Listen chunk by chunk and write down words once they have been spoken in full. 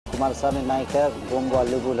कुमार स्वामी Naikar गोंगवा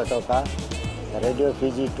लिबू लटोका radio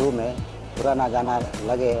Fiji 2 में पुराना गाना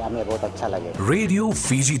लगे हमें बहुत अच्छा लगे। रेडियो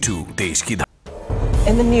फीजी 2 देश की।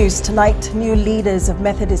 In the news tonight, new leaders of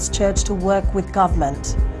Methodist Church to work with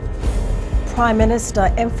government. Prime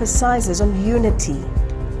Minister emphasizes on unity.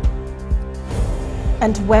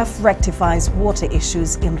 And WEF rectifies water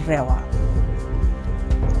issues in Rewa.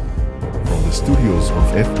 From the studios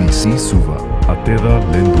of FBC Suva, Atera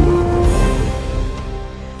Lendua.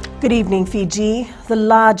 Good evening, Fiji. The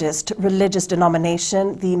largest religious denomination,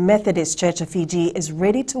 the Methodist Church of Fiji, is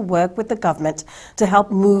ready to work with the government to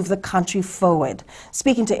help move the country forward.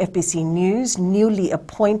 Speaking to FBC News, newly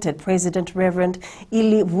appointed President Reverend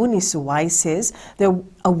Ili Vunisawai says they're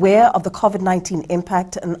aware of the COVID-19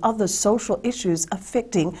 impact and other social issues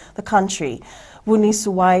affecting the country.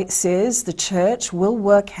 Vunisawai says the church will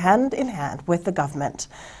work hand in hand with the government.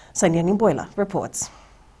 Sanya Nimboila reports.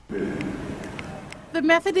 The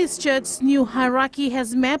Methodist Church's new hierarchy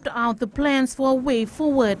has mapped out the plans for a way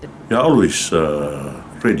forward. We are always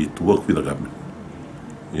ready to work with the government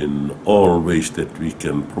in all ways that we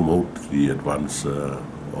can promote the advance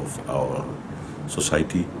of our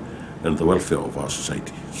society and the welfare of our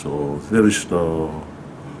society. So there is no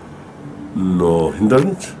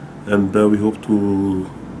hindrance, and we hope to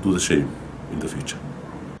do the same in the future.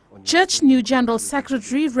 Church new General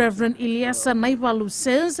Secretary Reverend Ilyasa Naivalu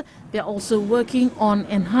says they're also working on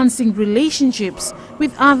enhancing relationships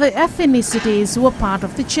with other ethnicities who are part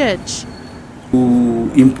of the church.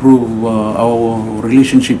 To improve our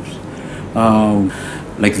relationships,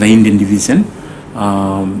 like the Indian Division.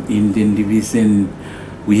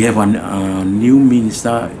 We have a new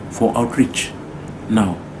minister for outreach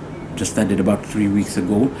now. Just started about 3 weeks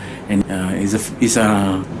ago, and is a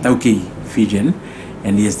Tauke Fijian.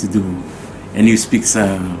 And he has to do, and he speaks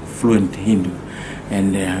fluent Hindu,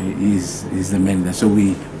 and he's the man there. So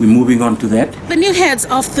we're moving on to that. The new heads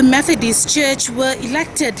of the Methodist Church were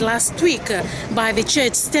elected last week by the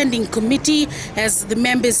Church Standing Committee as the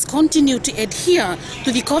members continue to adhere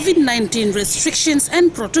to the COVID-19 restrictions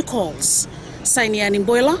and protocols. Sainia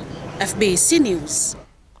Nimboila, FBC News.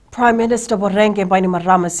 Prime Minister Morenge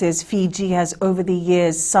Bainimarama says Fiji has over the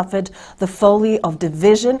years suffered the folly of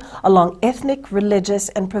division along ethnic, religious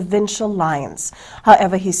and provincial lines.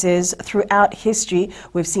 However, he says throughout history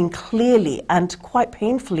we've seen clearly and quite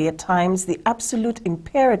painfully at times the absolute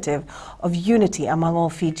imperative of unity among all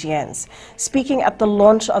Fijians. Speaking at the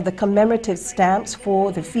launch of the commemorative stamps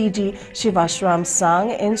for the Fiji Shivashram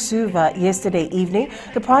Sangh in Suva yesterday evening,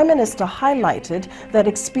 the Prime Minister highlighted that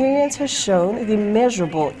experience has shown the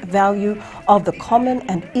immeasurable value of the common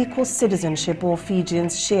and equal citizenship all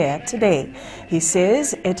Fijians share today. He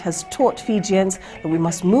says it has taught Fijians that we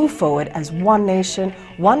must move forward as one nation,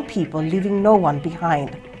 one people, leaving no one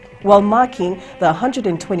behind. While marking the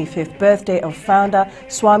 125th birthday of founder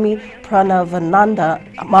Swami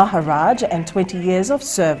Pranavananda Maharaj and 20 years of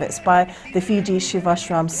service by the Fiji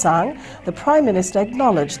Shivashram Sangh, the Prime Minister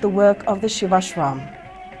acknowledged the work of the Shivashram.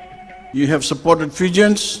 You have supported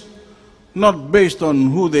Fijians not based on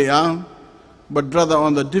who they are, but rather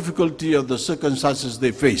on the difficulty of the circumstances they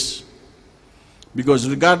face. Because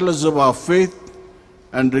regardless of our faith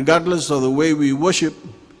and regardless of the way we worship,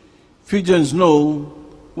 Fijians know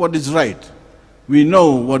what is right, we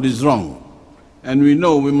know what is wrong, and we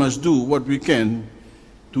know we must do what we can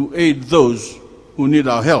to aid those who need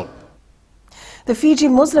our help. The Fiji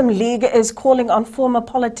Muslim League is calling on former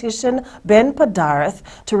politician Ben Padarath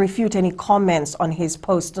to refute any comments on his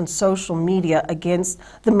post on social media against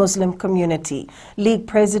the Muslim community. League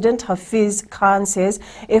President Hafiz Khan says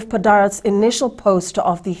if Padarath's initial post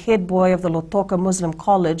of the head boy of the Lautoka Muslim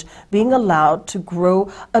College being allowed to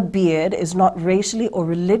grow a beard is not racially or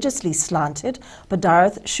religiously slanted,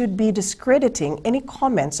 Padarath should be discrediting any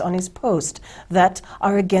comments on his post that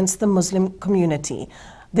are against the Muslim community.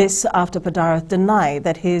 This after Padarath denied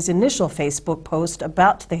that his initial Facebook post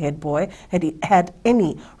about the head boy had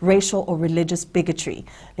any racial or religious bigotry.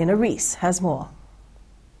 Lena Rees has more.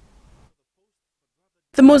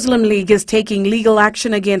 The Muslim League is taking legal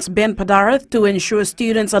action against Ben Padarath to ensure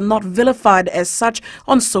students are not vilified as such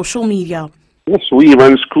on social media. Yes, we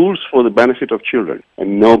run schools for the benefit of children,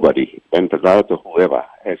 and nobody, Ben Padarath or whoever,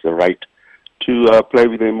 has the right to play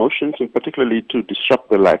with their emotions and particularly to disrupt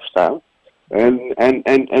their lifestyle. And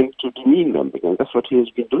to demean them, because that's what he has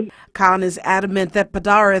been doing. Khan is adamant that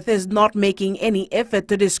Padarath is not making any effort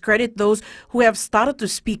to discredit those who have started to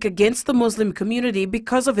speak against the Muslim community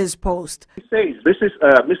because of his post. He says, this is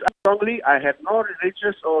Miss Strongly, I have no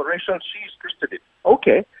religious or racial, she's twisted it.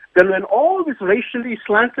 Okay, then when all these racially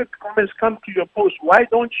slanted comments come to your post, why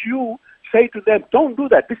don't you say to them, don't do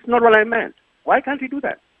that, this is not what I meant. Why can't he do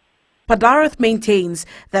that? Padarath maintains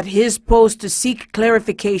that his post to seek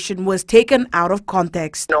clarification was taken out of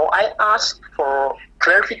context. No, I asked for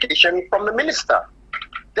clarification from the minister.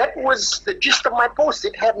 That was the gist of my post.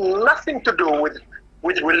 It had nothing to do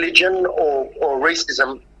with religion or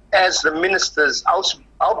racism as the minister's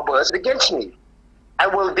outburst against me. I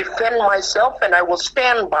will defend myself and I will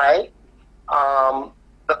stand by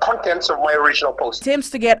the contents of my original post. Attempts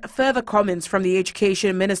to get further comments from the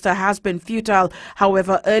Education Minister has been futile.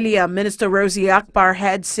 However, earlier Minister Rosie Akbar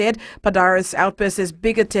had said Padarath's outburst is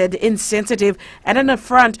bigoted, insensitive and an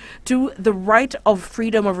affront to the right of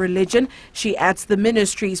freedom of religion. She adds the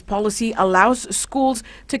ministry's policy allows schools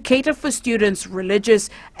to cater for students' religious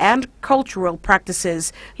and cultural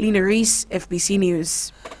practices. Lena Rees, FBC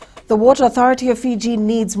News. The Water Authority of Fiji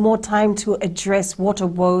needs more time to address water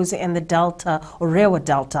woes in the Delta or Rewa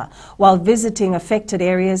Delta. While visiting affected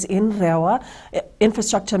areas in Rewa,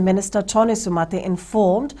 Infrastructure Minister Tony Sumate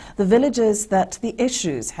informed the villagers that the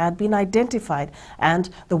issues had been identified and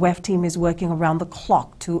the WEF team is working around the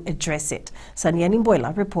clock to address it. Sanyani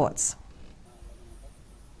Mboila reports.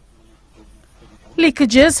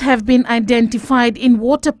 Leakages have been identified in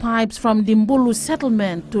water pipes from Dimbulu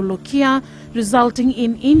settlement to Lokia, resulting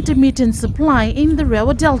in intermittent supply in the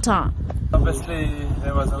Rewa Delta. Obviously,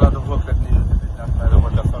 there was a lot of work that needed to be done by the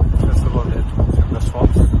water authority. First of all, they had to open the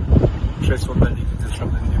swamps, trace water leakages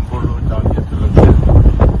from the Dimbulu down here to Lokia,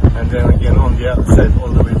 and then again on the other side, all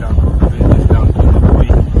the way down to the villages, down to Nukui,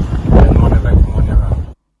 and Monera to Monera.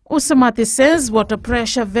 Usamate says water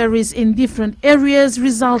pressure varies in different areas,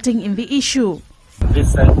 resulting in the issue.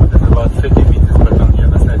 This side is about 30 meters, but on the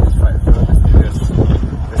other side is 5. So obviously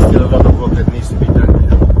there's still a lot of work that needs to be done.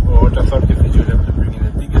 The Water Authority should have to bring in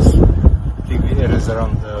the biggest areas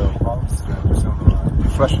around the valves and do some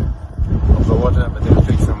flushing of the water, but it will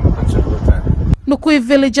take some considerable time. Nukui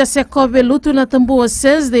villager Sekobe Lutula Tambua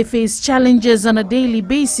says they face challenges on a daily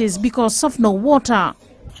basis because of no water.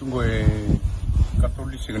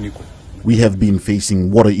 We have been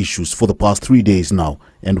facing water issues for the past 3 days now,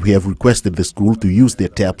 and we have requested the school to use their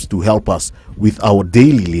taps to help us with our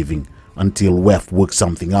daily living until WEF works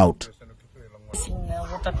something out.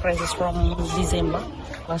 Water crisis from December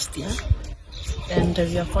last year, and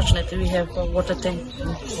we are fortunate we have a water tank in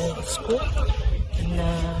the school, and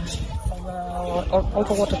all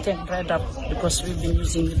the water tank dried up because we've been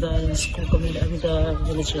using the school community with the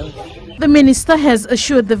village. The minister has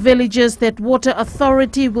assured the villagers that Water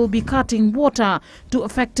Authority will be cutting water to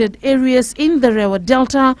affected areas in the Rewa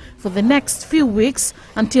Delta for the next few weeks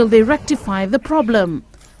until they rectify the problem.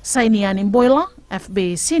 Sainian Mboila,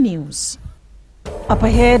 FBC News. Up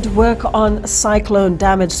ahead, work on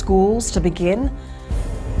cyclone-damaged schools to begin,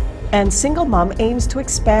 and single mum aims to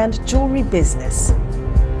expand jewelry business.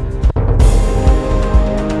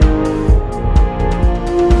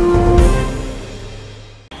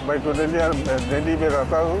 मैं तो दिल्ली में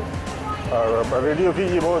रहता हूँ और radio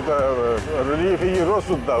Fiji रोज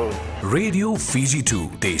सुनता हूँ. Radio Fiji 2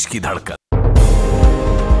 देश की धड़कन.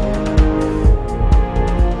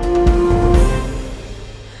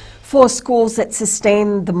 Four schools that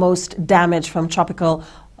sustained the most damage from Category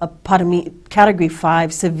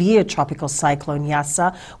 5 severe tropical cyclone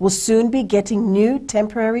Yasa will soon be getting new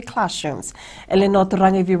temporary classrooms. Eleanor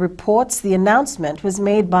Rangivi reports the announcement was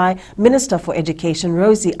made by Minister for Education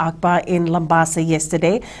Rosie Akbar in Lambasa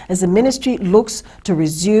yesterday as the ministry looks to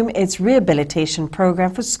resume its rehabilitation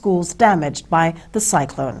program for schools damaged by the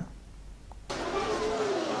cyclone.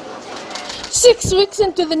 6 weeks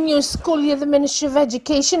into the new school year, the Ministry of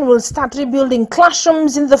Education will start rebuilding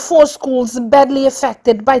classrooms in the 4 schools badly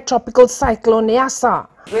affected by tropical cyclone Yasa.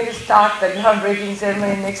 We're going to start the groundbreaking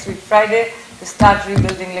ceremony next week Friday to start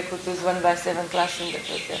rebuilding Lekutu's 1x7 classroom that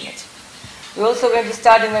was damaged. We're also going to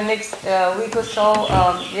start in the next week or so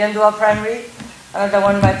Yandua Primary, another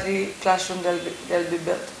 1x3 classroom they'll be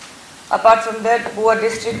built. Apart from that, Bua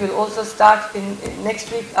District will also start in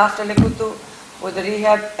next week after Lekutu with the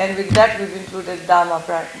rehab, and with that we've included Dama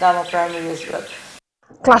Primary as well.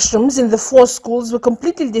 Classrooms in the 4 schools were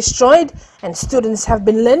completely destroyed and students have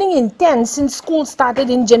been learning in tents since school started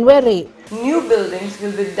in January. New buildings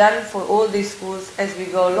will be done for all these schools as we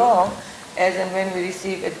go along, as and when we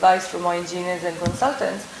receive advice from our engineers and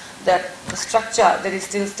consultants that the structure that is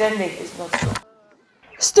still standing is not strong.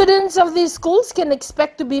 Students of these schools can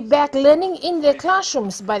expect to be back learning in their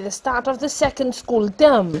classrooms by the start of the 2nd school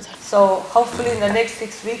term. So hopefully in the next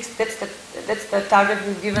 6 weeks, that's the target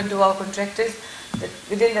we've given to our contractors, that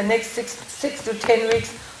within the next 6 to 10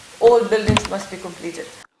 weeks, all buildings must be completed.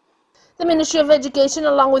 The Ministry of Education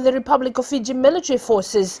along with the Republic of Fiji military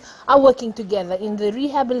forces are working together in the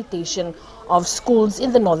rehabilitation of schools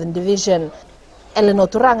in the Northern Division. Eleanor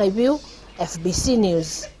Turangaibiu, FBC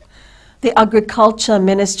News. The Agriculture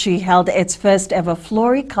Ministry held its first ever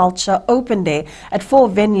Floriculture Open Day at 4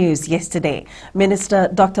 venues yesterday. Minister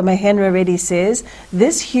Dr. Mahendra Reddy says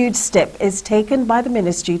this huge step is taken by the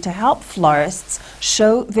ministry to help florists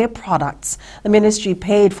show their products. The ministry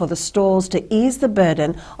paid for the stalls to ease the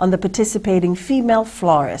burden on the participating female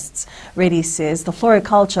florists. Reddy says the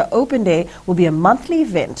Floriculture Open Day will be a monthly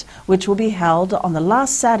event which will be held on the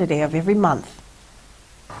last Saturday of every month.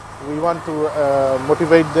 We want to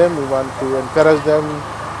motivate them, we want to encourage them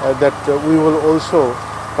that we will also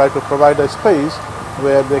try to provide a space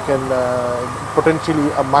where they can potentially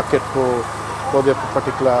a market for their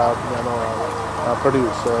particular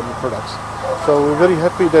produce and products. So we're very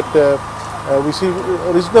happy that we see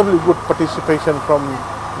reasonably good participation from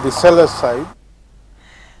the sellers side.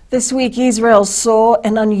 This week, Israel saw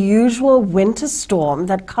an unusual winter storm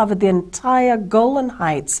that covered the entire Golan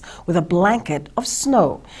Heights with a blanket of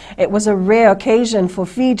snow. It was a rare occasion for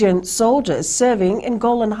Fijian soldiers serving in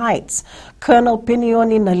Golan Heights. Colonel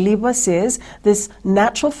Pinioni Naliba says this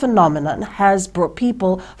natural phenomenon has brought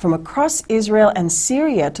people from across Israel and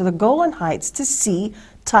Syria to the Golan Heights to see,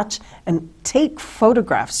 touch, and take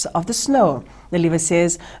photographs of the snow. Naliba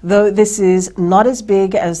says, though this is not as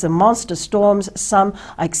big as the monster storms some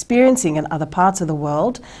are experiencing in other parts of the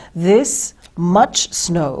world, this much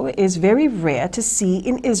snow is very rare to see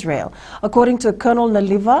in Israel. According to Colonel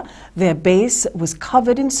Naliba, their base was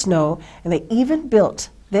covered in snow and they even built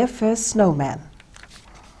their first snowman.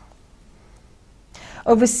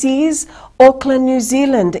 Overseas, Auckland, New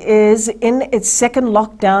Zealand is in its second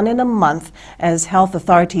lockdown in a month as health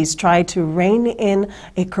authorities try to rein in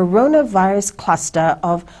a coronavirus cluster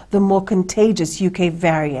of the more contagious UK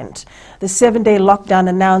variant. The 7-day lockdown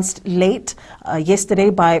announced late yesterday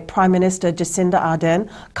by Prime Minister Jacinda Ardern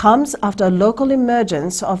comes after a local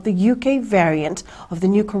emergence of the UK variant of the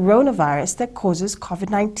new coronavirus that causes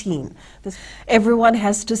COVID-19. Everyone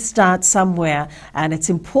has to start somewhere, and it's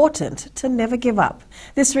important to never give up.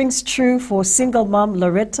 This rings true for single mom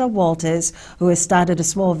Loretta Walters, who has started a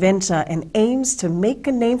small venture and aims to make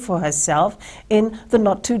a name for herself in the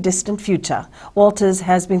not-too-distant future. Walters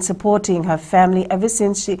has been supporting her family ever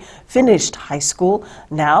since she finished high school.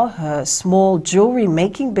 Now her small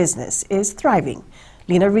jewelry-making business is thriving.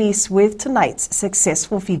 Lena Reese with tonight's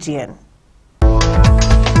Successful Fijian.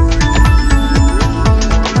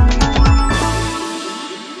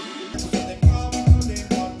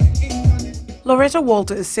 Loretta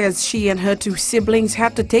Walters says she and her 2 siblings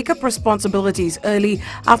had to take up responsibilities early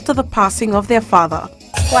after the passing of their father.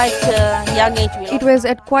 Quite a young age. It was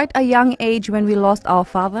at quite a young age when we lost our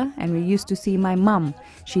father, and we used to see my mum.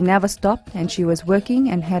 She never stopped, and she was working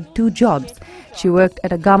and had 2 jobs. She worked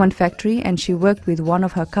at a garment factory and she worked with one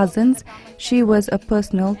of her cousins. She was a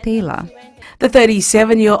personal tailor. The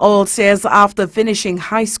 37-year-old says after finishing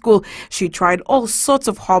high school, she tried all sorts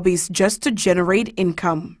of hobbies just to generate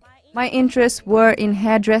income. My interests were in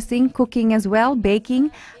hairdressing, cooking as well, baking.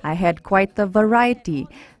 I had quite the variety.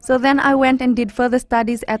 So then I went and did further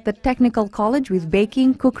studies at the technical college with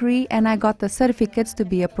baking, cookery, and I got the certificates to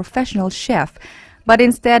be a professional chef. But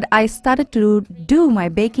instead, I started to do my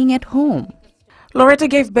baking at home. Loretta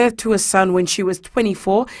gave birth to a son when she was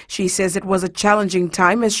 24. She says it was a challenging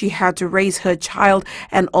time as she had to raise her child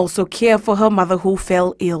and also care for her mother who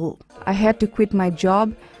fell ill. I had to quit my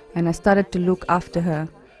job and I started to look after her.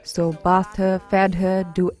 So bathed her, fed her,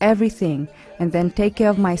 do everything, and then take care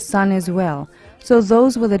of my son as well. So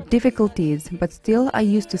those were the difficulties, but still I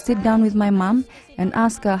used to sit down with my mom and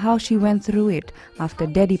ask her how she went through it after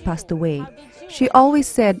Daddy passed away. She always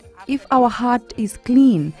said, if our heart is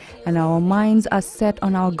clean and our minds are set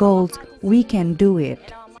on our goals, we can do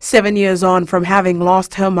it. 7 years on from having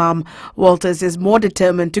lost her mom, Walters is more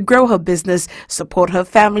determined to grow her business, support her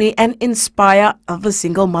family and inspire other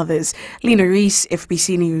single mothers. Lena Reese,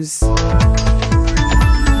 FBC News.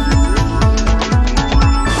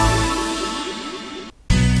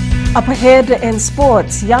 Up ahead in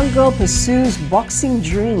sports, young girl pursues boxing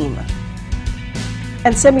dream.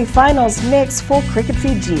 And semi-finals next for Cricket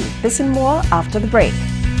Fiji. This and more after the break.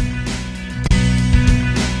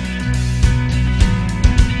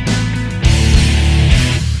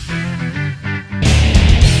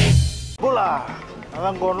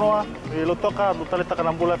 Gonoa, ilutoka, lutalita ka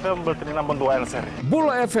ng Bula FM, bertini number 2 NSR.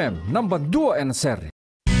 Bula FM, number 2 NSR.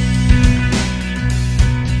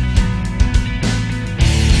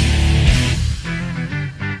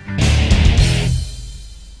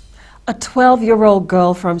 A 12-year-old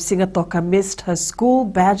girl from Singatoka missed her school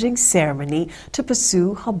badging ceremony to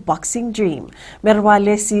pursue her boxing dream.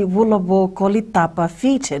 Merwalesi Vulabo Kolitapa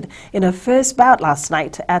featured in her first bout last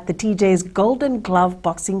night at the TJ's Golden Glove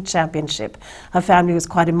Boxing Championship. Her family was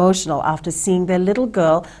quite emotional after seeing their little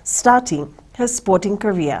girl starting her sporting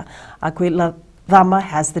career. Aquila Rama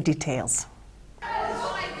has the details.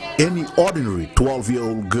 Any ordinary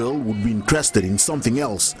 12-year-old girl would be interested in something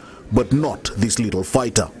else, but not this little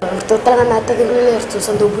fighter.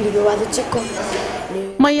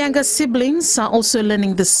 My younger siblings are also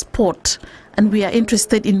learning the sport, and we are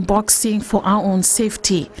interested in boxing for our own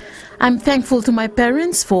safety. I'm thankful to my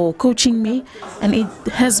parents for coaching me, and it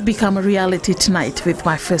has become a reality tonight with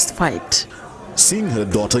my first fight. Seeing her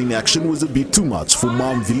daughter in action was a bit too much for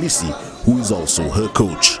Mom Vilisi, who is also her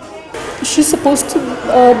coach. She's supposed to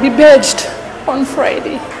be badged on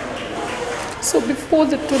Friday. So before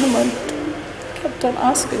the tournament, I kept on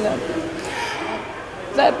asking her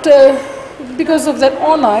that because of that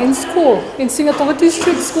honor in school, in Singatoka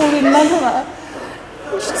District School in Nangana,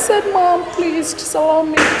 she said, "Mom, please just allow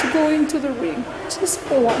me to go into the ring, just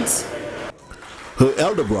for once." Her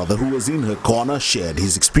elder brother, who was in her corner, shared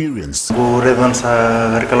his experience.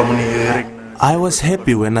 I was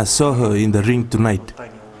happy when I saw her in the ring tonight.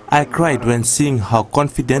 I cried when seeing how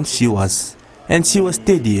confident she was, and she was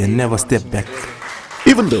steady and never stepped back.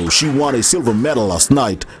 Even though she won a silver medal last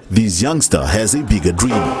night, this youngster has a bigger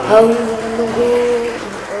dream.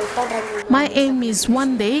 My aim is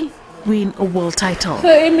one day win a world title.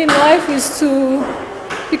 Her aim in life is to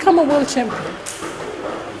become a world champion.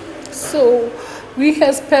 So we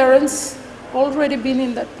as parents already been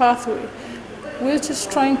in that pathway. We're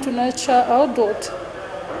just trying to nurture our daughter.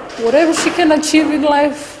 Whatever she can achieve in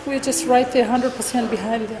life, we're just right there 100%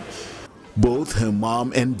 behind them. Both her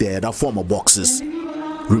mom and dad are former boxers.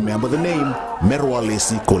 Remember the name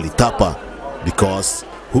Merwalesi Kolitapa, because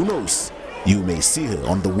who knows, you may see her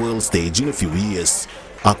on the world stage in a few years.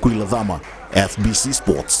 Aquila Dama, FBC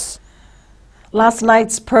Sports. Last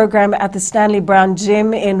night's program at the Stanley Brown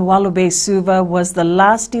Gym in Walubei Suva was the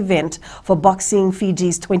last event for Boxing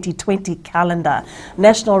Fiji's 2020 calendar.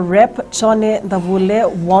 National Rep Chone Ndavule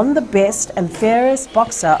won the Best and Fairest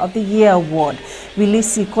Boxer of the Year award.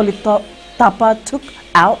 Vilisi Kolitapa took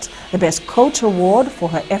out the Best Coach award for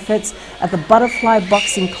her efforts at the Butterfly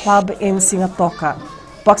Boxing Club in Singatoka.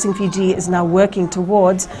 Boxing Fiji is now working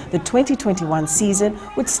towards the 2021 season,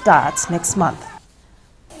 which starts next month.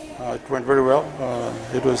 It went very well.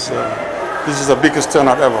 This is the biggest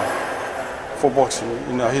turnout ever for boxing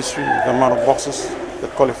in our history, the amount of boxers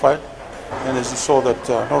that qualified. And as you saw that,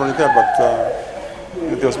 not only that,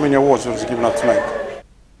 but there was many awards that was given out tonight.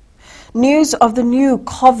 News of the new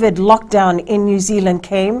COVID lockdown in New Zealand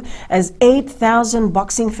came as 8,000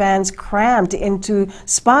 boxing fans crammed into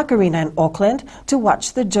Spark Arena in Auckland to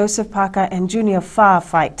watch the Joseph Parker and Junior Fa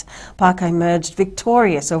fight. Parker emerged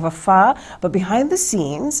victorious over Fa, but behind the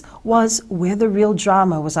scenes was where the real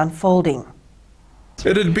drama was unfolding.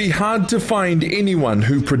 It'd be hard to find anyone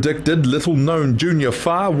who predicted little-known Junior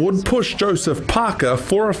Fa would push Joseph Parker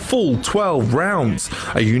for a full 12 rounds.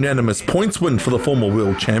 A unanimous points win for the former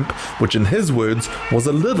world champ, which in his words was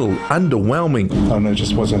a little underwhelming. It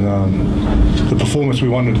just wasn't the performance we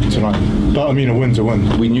wanted tonight. But I mean, a win's a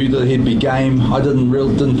win. We knew that he'd be game. I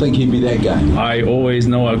didn't think he'd be that game. I always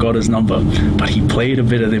know I got his number, but he played a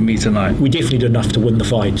better than me tonight. We definitely did enough to win the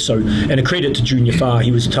fight. So, and a credit to Junior Fa, he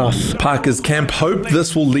was tough. Parker's camp hoped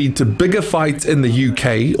this will lead to bigger fights in the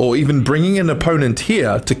UK, or even bringing an opponent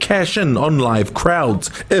here to cash in on live crowds,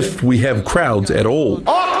 if we have crowds at all.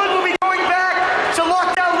 Auckland will be going back to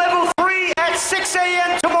lockdown level 3 at 6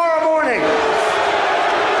 a.m. tomorrow morning.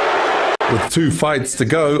 With 2 fights to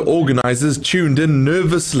go, organisers tuned in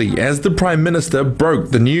nervously as the Prime Minister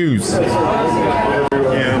broke the news.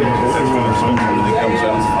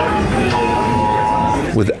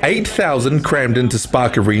 With 8,000 crammed into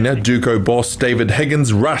Spark Arena, Duco boss David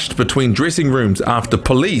Higgins rushed between dressing rooms after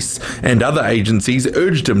police and other agencies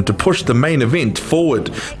urged him to push the main event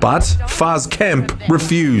forward. But Fa's camp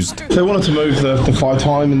refused. They wanted to move the fight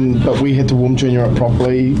time, but we had to warm Junior up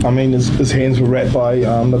properly. I mean, his hands were wrapped by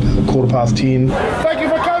about 10:15. Thank you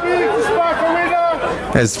for coming to Spark Arena.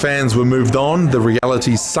 As fans were moved on, the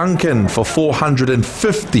reality sunk in for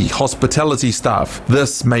 450 hospitality staff.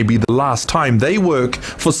 This may be the last time they work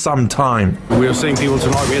for some time. We were seeing people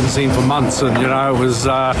tonight we hadn't seen for months, and it was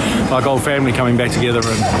like old family coming back together,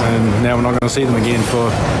 and now we're not going to see them again for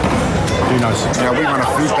who knows. Yeah, we run a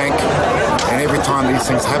food bank, and every time these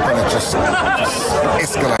things happen, it just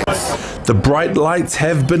escalates. The bright lights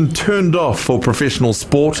have been turned off for professional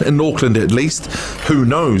sport, in Auckland at least. Who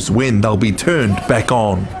knows when they'll be turned back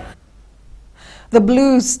on. The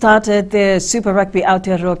Blues started their Super Rugby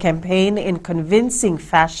Aotearoa campaign in convincing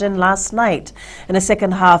fashion last night. In a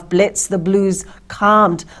second-half blitz, the Blues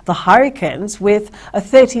calmed the Hurricanes with a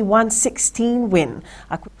 31-16 win.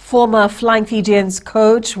 Former Flying Fijians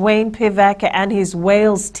coach Wayne Pivac and his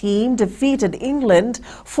Wales team defeated England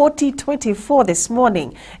 40-24 this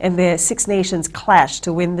morning in their Six Nations clash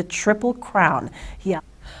to win the Triple Crown.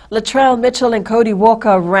 Latrell Mitchell and Cody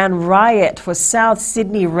Walker ran riot for South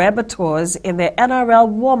Sydney Rabbitohs in their NRL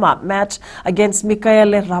warm-up match against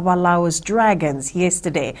Mikaele Ravalawa's Dragons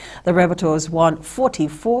yesterday. The Rabbitohs won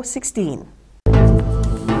 44-16.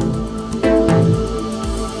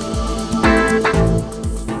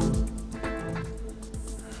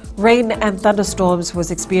 Rain and thunderstorms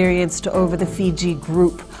was experienced over the Fiji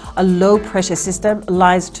group. A low-pressure system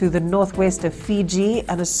lies to the northwest of Fiji.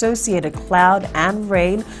 An associated cloud and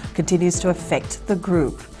rain continues to affect the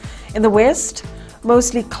group. In the west,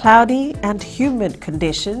 mostly cloudy and humid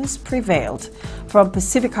conditions prevailed. From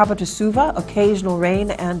Pacific Harbour to Suva, occasional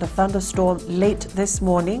rain and a thunderstorm late this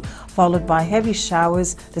morning, followed by heavy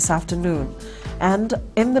showers this afternoon. And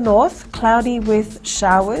in the north, cloudy with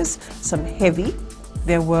showers, some heavy.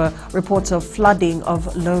 There were reports of flooding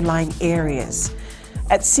of low-lying areas.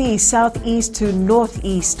 At sea, southeast to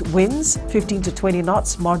northeast winds, 15 to 20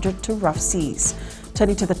 knots, moderate to rough seas.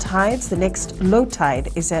 Turning to the tides, the next low tide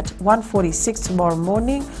is at 1:46 tomorrow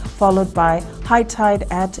morning, followed by high tide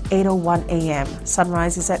at 8:01 a.m.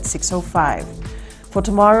 Sunrise is at 6:05. For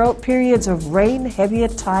tomorrow, periods of rain, heavy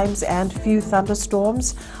at times, and few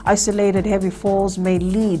thunderstorms. Isolated heavy falls may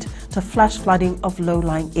lead to flash flooding of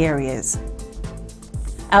low-lying areas.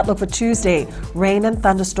 Outlook for Tuesday, rain and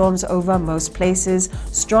thunderstorms over most places,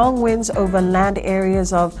 strong winds over land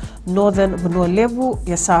areas of northern Benua-Levu,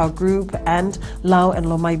 Yasao Group, and Lau and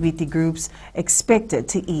Lomaiviti groups expected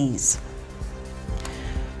to ease.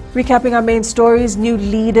 Recapping our main stories, new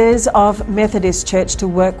leaders of Methodist Church to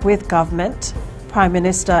work with government. Prime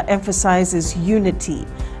Minister emphasizes unity.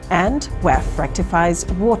 And WAF rectifies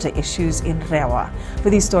water issues in Rewa. For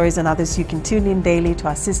these stories and others, you can tune in daily to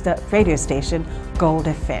our sister radio station, Gold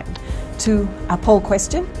FM. To our poll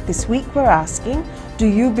question, this week we're asking, do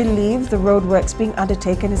you believe the roadworks being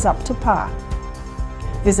undertaken is up to par?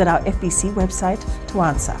 Visit our FBC website to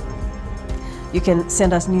answer. You can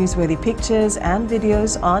send us newsworthy pictures and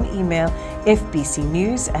videos on email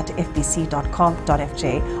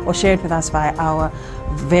fbcnews@fbc.com.fj or share it with us via our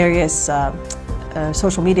various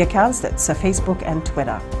social media accounts, that's Facebook and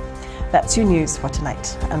Twitter. That's your news for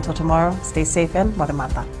tonight. Until tomorrow, stay safe and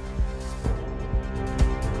Morimata.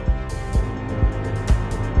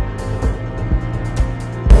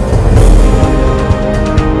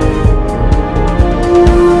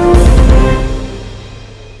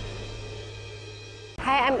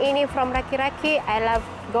 Hi, I'm Ini from Raki Raki. I love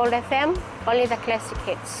Gold FM, only the classic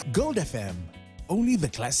hits. Gold FM, only the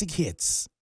classic hits.